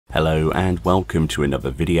Hello and welcome to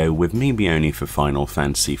another video with me, Meoni, for Final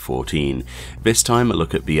Fantasy XIV. This time a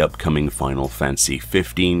look at the upcoming Final Fantasy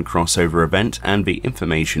XV crossover event and the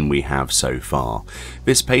information we have so far.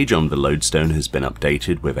 This page on the Lodestone has been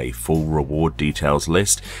updated with a full reward details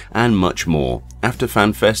list and much more. After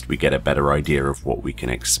FanFest we get a better idea of what we can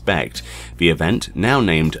expect. The event, now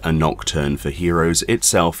named A Nocturne for Heroes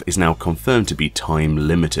itself, is now confirmed to be time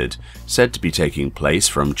limited, said to be taking place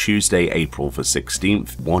from Tuesday, April the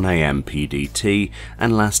 16th, 1 AM PDT,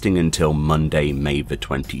 and lasting until Monday, May the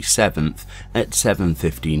 27th at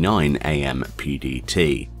 7:59 AM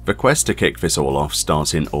PDT. The quest to kick this all off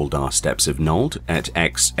starts in Uldar Steppes of Nold at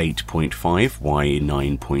X 8.5 Y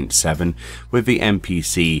 9.7 with the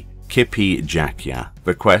NPC Kippy Jakya.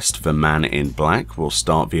 The quest for Man in Black will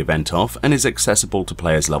start the event off and is accessible to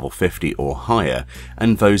players level 50 or higher,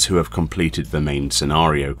 and those who have completed the main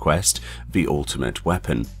scenario quest, the Ultimate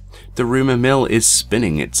Weapon. The rumour mill is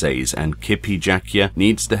spinning, it says, and Kippy Jakya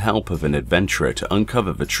needs the help of an adventurer to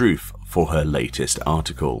uncover the truth for her latest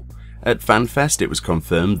article. At FanFest it was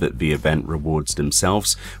confirmed that the event rewards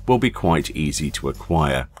themselves will be quite easy to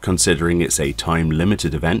acquire, considering it's a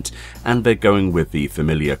time-limited event and they're going with the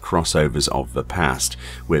familiar crossovers of the past,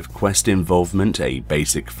 with quest involvement, a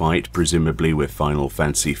basic fight presumably with Final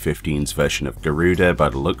Fantasy XV's version of Garuda by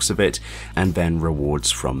the looks of it, and then rewards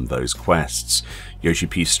from those quests. Yoshi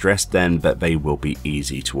P stressed then that they will be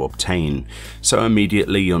easy to obtain, so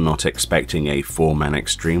immediately you're not expecting a 4-man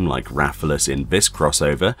extreme like Rathalos in this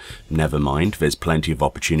crossover. Never mind, there's plenty of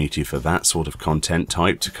opportunity for that sort of content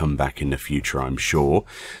type to come back in the future, I'm sure.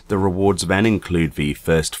 The rewards then include the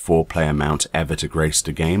first 4-player mount ever to grace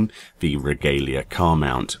the game, the Regalia car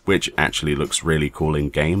mount, which actually looks really cool in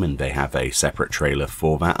game, and they have a separate trailer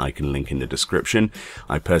for that I can link in the description.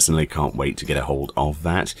 I personally can't wait to get a hold of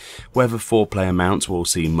that. Whether 4-player mounts will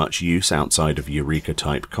see much use outside of Eureka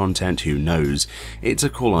type content, who knows? It's a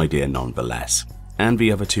cool idea nonetheless. And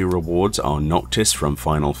the other two rewards are Noctis from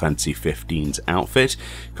Final Fantasy XV's outfit.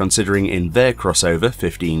 Considering in their crossover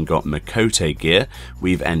 15 got Makote gear,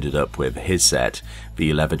 we've ended up with his set.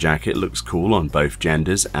 The leather jacket looks cool on both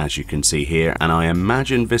genders, as you can see here, and I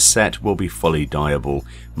imagine this set will be fully dyeable,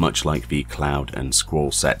 much like the Cloud and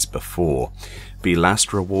Squall sets before. The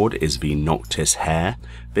last reward is the Noctis hair.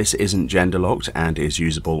 This isn't gender locked and is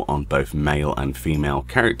usable on both male and female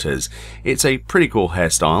characters. It's a pretty cool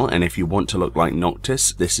hairstyle, and if you want to look like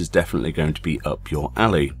Noctis, this is definitely going to be up your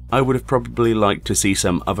alley. I would have probably liked to see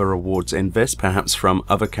some other rewards in this, perhaps from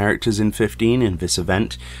other characters in 15 in this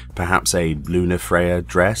event, perhaps a Luna Freya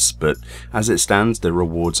dress, but as it stands the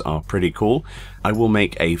rewards are pretty cool. I will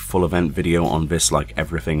make a full event video on this like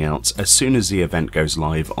everything else as soon as the event goes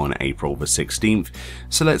live on April the 16th,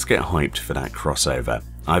 so let's get hyped for that crossover.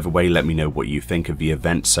 Either way, let me know what you think of the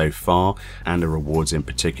event so far and the rewards in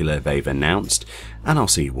particular they've announced, and I'll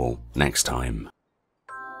see you all next time.